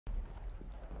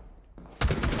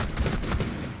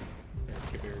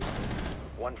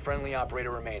One friendly operator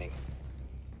remaining.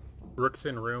 Rook's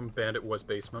in room, Bandit was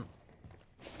basement.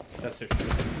 That's their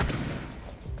shit.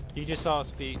 You just saw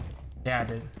his feet. Yeah, I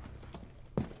did.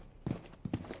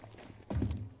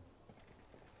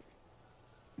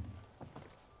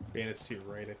 Bandit's to your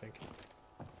right, I think.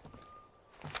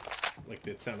 Like,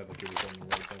 it sounded like it was on the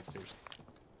right downstairs.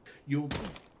 You'll...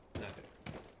 Nothing.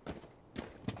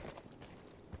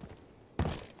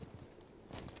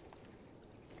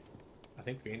 I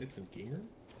think Bandit's in game room?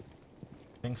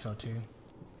 I think so too.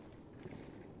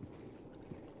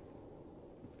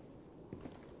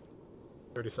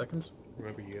 $30 seconds.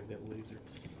 Remember, you have that laser.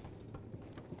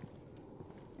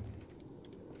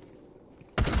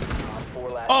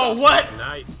 Oh, what?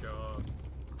 Nice job.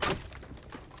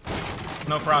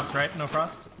 No frost, right? No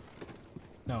frost?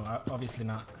 No, obviously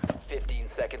not. 15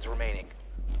 seconds remaining.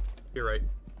 You're right.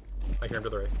 I hear him to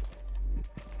the right.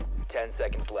 10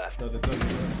 seconds left. No, that's not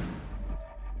you.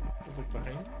 It's like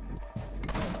behind.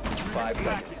 5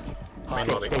 seconds. Main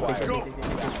lobby.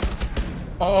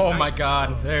 Oh my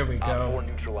god, there we Op 4 go.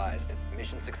 neutralized.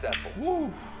 Mission successful.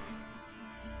 Woo!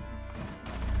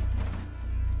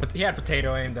 But he had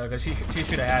potato aim though, because he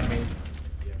should have had me.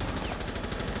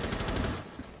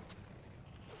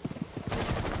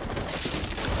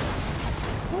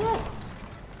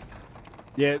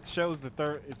 Yeah, it shows the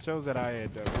third. It shows that I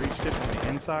had reached it from the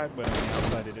inside, but on the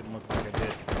outside it didn't look like I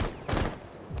did.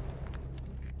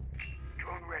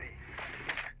 Drone ready.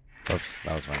 Oops,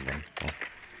 that was random. Cool.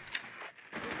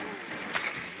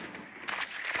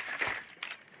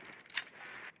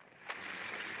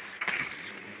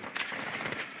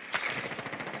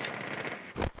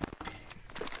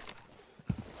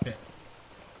 Shit.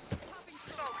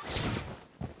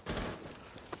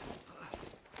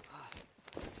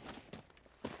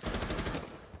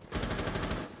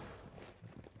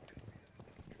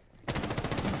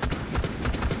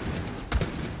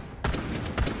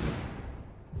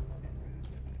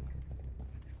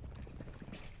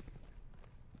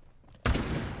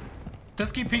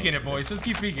 Just keep peeking it, boys. Just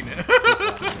keep peeking it.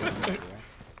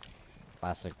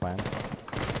 Classic plan.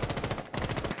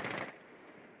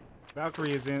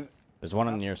 Valkyrie is in. There's one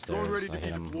on near stairs. ready to I hit be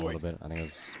him a deployed. little bit. I think it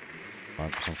was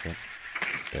smoke or some shit.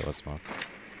 Yeah, it was smoke.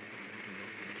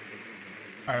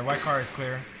 Alright, white car is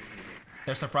clear.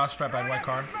 There's a frost trap at white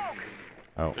car.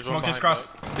 Oh, Smoke just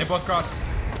crossed. They both crossed.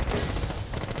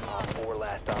 Op 4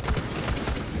 last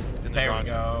operator. There we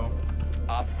go.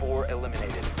 Op 4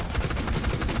 eliminated.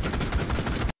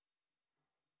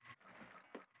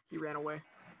 He ran away.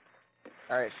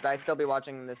 Alright, should I still be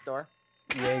watching this door?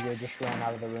 Jaeger just ran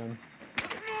out of the room.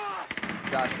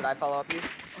 Josh, should I follow up you?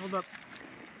 Hold up.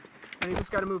 I need this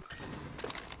guy to move.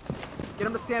 Get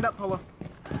him to stand up, Polo.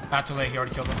 Not too late, he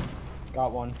already killed him.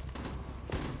 Got one.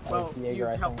 That Well, was Jaeger,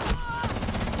 I you've think.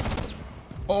 helped.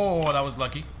 Oh, that was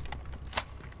lucky.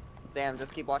 Sam,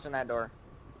 just keep watching that door.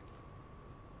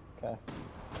 Okay.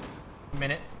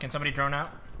 Minute. Can somebody drone out?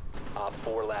 Op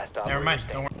 4 last operator. Never mind. Don't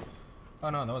standing. worry. Oh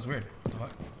no, that was weird. What the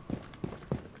fuck?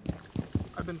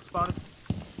 I've been spotted.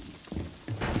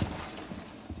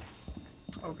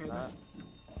 Okay.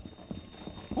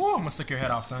 Ooh, I'm gonna stick your head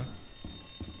off, son.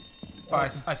 Oh,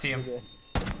 I see him. Okay.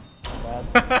 Bad.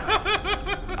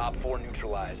 Op 4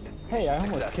 neutralized. Hey, I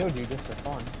almost killed you just for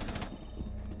fun.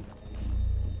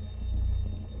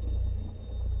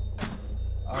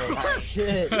 Oh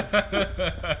shit!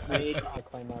 I need a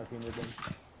claymore if you move in.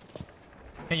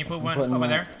 Can you put one putting over one.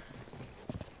 there?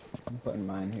 I'm putting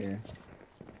mine here.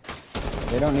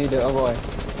 They don't need to. Oh boy.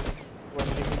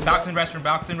 Box in restroom.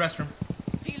 Box in restroom.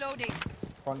 Reloading.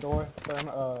 Front door.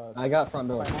 I got front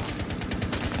door.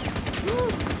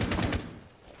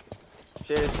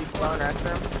 Shit, is she still in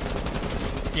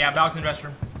restroom? Yeah, box in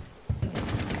restroom.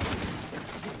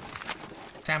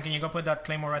 Sam, can you go put that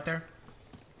claymore right there?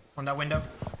 On that window?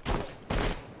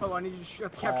 Oh, I need you to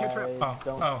shut the cap trap.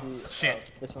 Oh,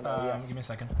 shit. This one, yes. Give me a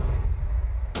second.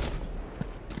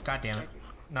 God damn it.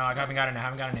 No, I haven't got it. I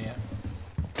haven't gotten it yet.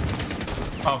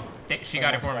 Oh, she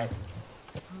got it for me.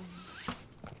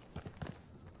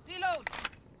 Reload.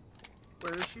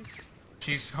 Where is she?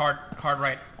 She's hard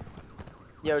right.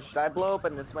 Yo, should I blow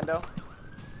open this window?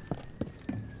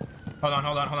 Hold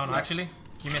on. Actually,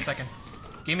 give me a second.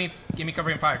 Give me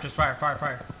covering fire. Just fire.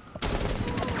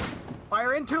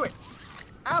 Fire into it!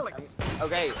 Alex!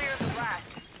 Okay. Clear the rack.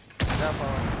 Careful.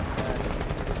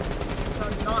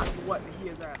 That's not what he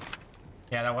has asked.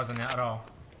 Yeah, that wasn't it at all.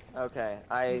 Okay,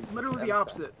 Literally the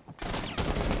opposite.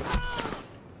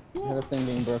 Another thing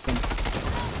being broken.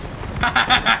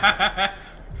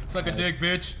 Suck a dick,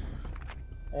 bitch.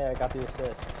 Hey, I got the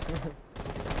assist.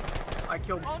 I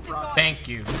killed On the Frost. Thank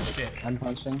you. Shit. I'm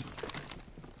punching.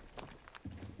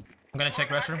 I'm gonna check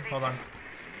restroom. Hold on.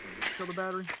 Kill the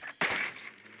battery.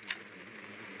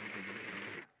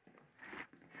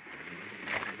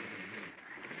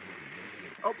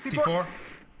 Oh, C4.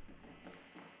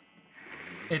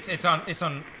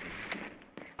 C4.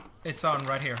 It's on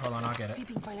right here. Hold on, I'll get it.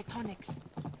 Sweeping for electronics.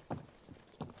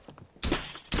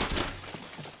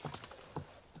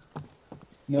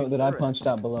 Note that I punched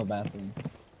out below bathroom.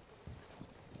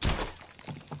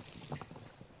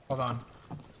 Hold on.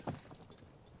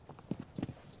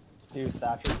 Two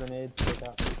thatcher grenades, take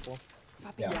out people.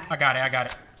 Swapping Yeah. back. I got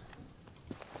it.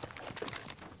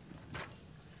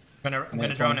 I'm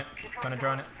gonna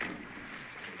drone it.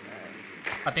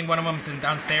 I think one of them's in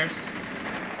downstairs.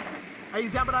 Hey,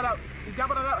 he's down but not out. He's down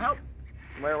but not out. Help.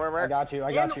 Where? I got you,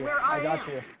 I got you, where I I got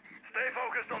am. you.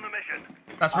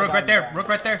 That's I Rook got right him there. back. Rook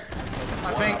right there.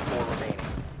 One Pink. Op 4 remaining.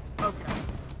 Okay.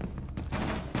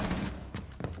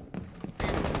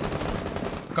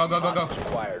 Go. Hostage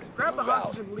acquired. Grab the Move out.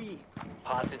 hostage and leave.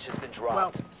 Hostage has been dropped.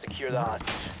 Well- Secure the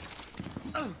hostage.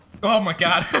 Oh my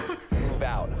god. Move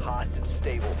out. Hostage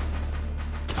stable.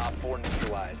 Op 4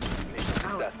 neutralized. Mission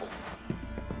Alex. successful.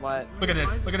 What? Look at Why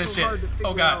this. is Look at it this so shit. hard to Oh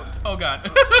figure god. out? Oh god.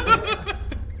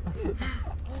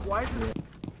 Why is this?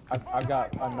 I've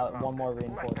got another, one more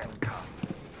reinforcement.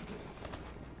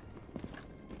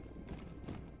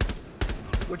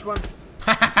 Which one?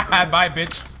 Bye,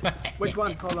 bitch. Which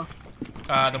one? Hold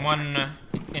on. The one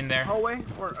in there. Hallway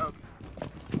or okay.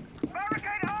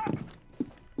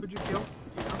 Who'd you kill?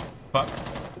 Fuck.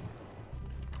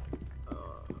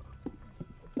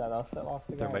 Is that us that lost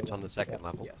the guy? Thermite's on the second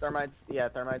level. Yes. Thermites, yeah,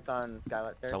 thermites on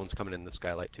skylight stairs. Someone's coming in the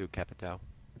skylight too, Capitao.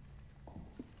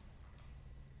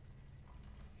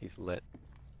 He's lit.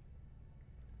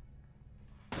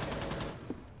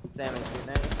 Sammy shooting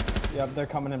at you. Yep, they're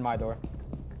coming in my door.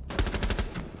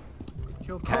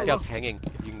 Kill Cat's Polo. hanging.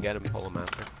 If you can get him, pull him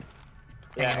after.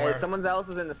 Yeah, Anywhere. someone else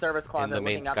is in the service closet the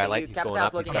main looking up skylight, at you. he's going Capitao's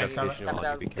up, he's looking got at a you. vision on him,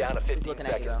 Capitao's be Down to he's 15 looking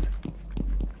at you seconds. though.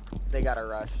 They got a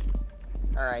rush.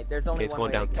 Alright, there's only Okay, it's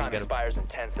one going way. down. Time Get him. expires in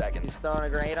 10 seconds. He's throwing a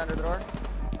grenade under the door.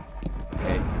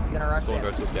 Okay. He's gonna rush Going in.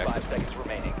 towards the 5 objective. seconds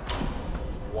remaining.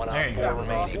 One There Op you 4 go.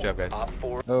 remaining. Good job, guys. Op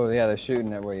 4 Oh yeah, they're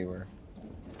shooting at where you were.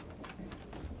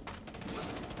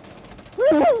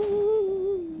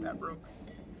 That broke.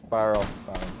 Spiral.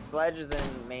 Sledge is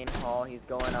in main hall. He's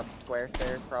going up square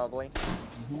stairs probably.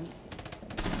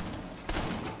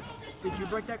 Did you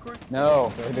break that, Corey?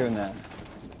 No, they're doing that.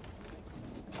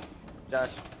 Josh,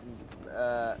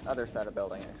 other side of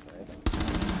building actually. I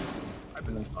think. I've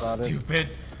been Been spotted. spotted. Stupid.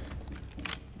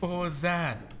 What was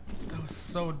that? That was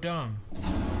so dumb.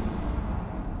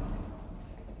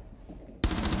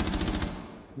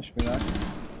 Push me back.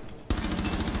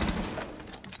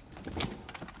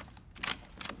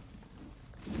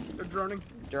 They're droning.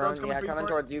 Drone, Drone's yeah, for you, coming Corey.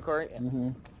 towards you, Corey. Mm-hmm.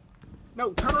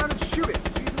 No, turn around and shoot it.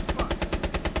 Jesus fuck.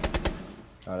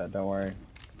 Got it, don't worry.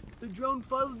 The drone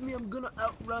follows me. I'm gonna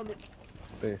outrun it.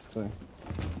 Basically.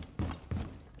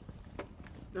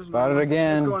 There's Spotted another one.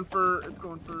 again. It's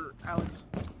going for Alex.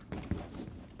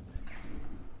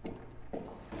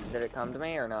 Did it come to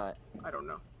me or not? I don't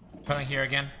know. Coming here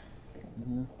again.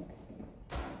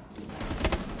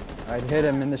 I'd hit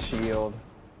him in the shield.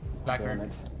 Damn Blackbird.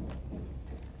 it.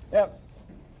 Yep.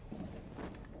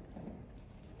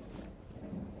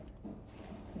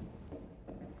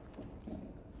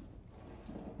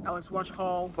 Alex, watch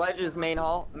hall. Sledge is main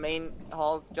hall.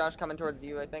 Josh coming towards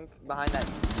you, I think. Behind that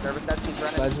service desk, he's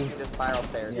running Sledge through is- the spiral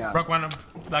stairs. Yeah. Broke one of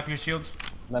Blackbeard shields.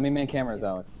 Let me man cameras,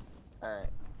 Alex. Alright.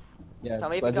 Yeah. Tell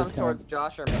me if he Sledge is comes coming. towards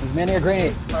Josh or me. He's manning a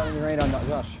grenade. Throwing a grenade on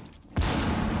Josh.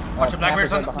 Watch the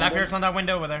Blackbeard's on Captain's right behind Blackbeard's him. on that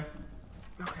window over there.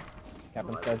 Okay.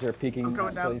 Captain Sledge, you're peeking I'm going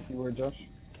at down. place you were, Josh.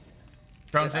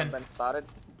 Drone's I've in. been spotted.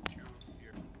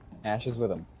 Ash is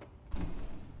with him.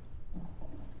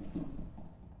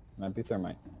 Might be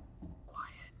thermite.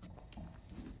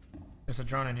 There's a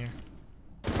drone in here.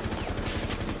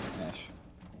 Ash.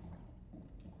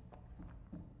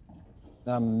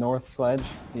 North Sledge.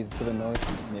 He's to the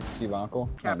north, next to you, Uncle.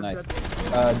 Oh, Cap is nice.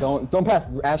 dead. Don't pass.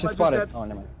 Ash is Sledge is spotted. dead. Oh,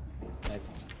 never mind. Nice.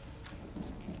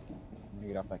 Let me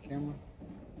get off that camera.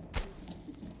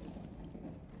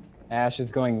 Ash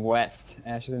is going west.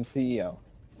 Ash is in CEO.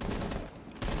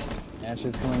 Ash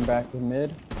is coming back to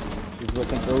mid. She's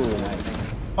looking. Ooh, nice.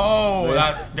 Oh,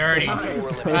 that's dirty.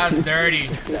 That's dirty.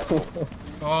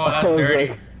 Oh, that's Oh, dirty.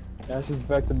 God. Ash is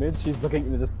back to mid. She's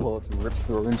looking. Just bullets rip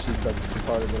through, and she's like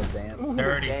part of a little dance.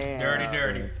 Dirty, Damn. dirty,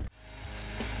 dirty.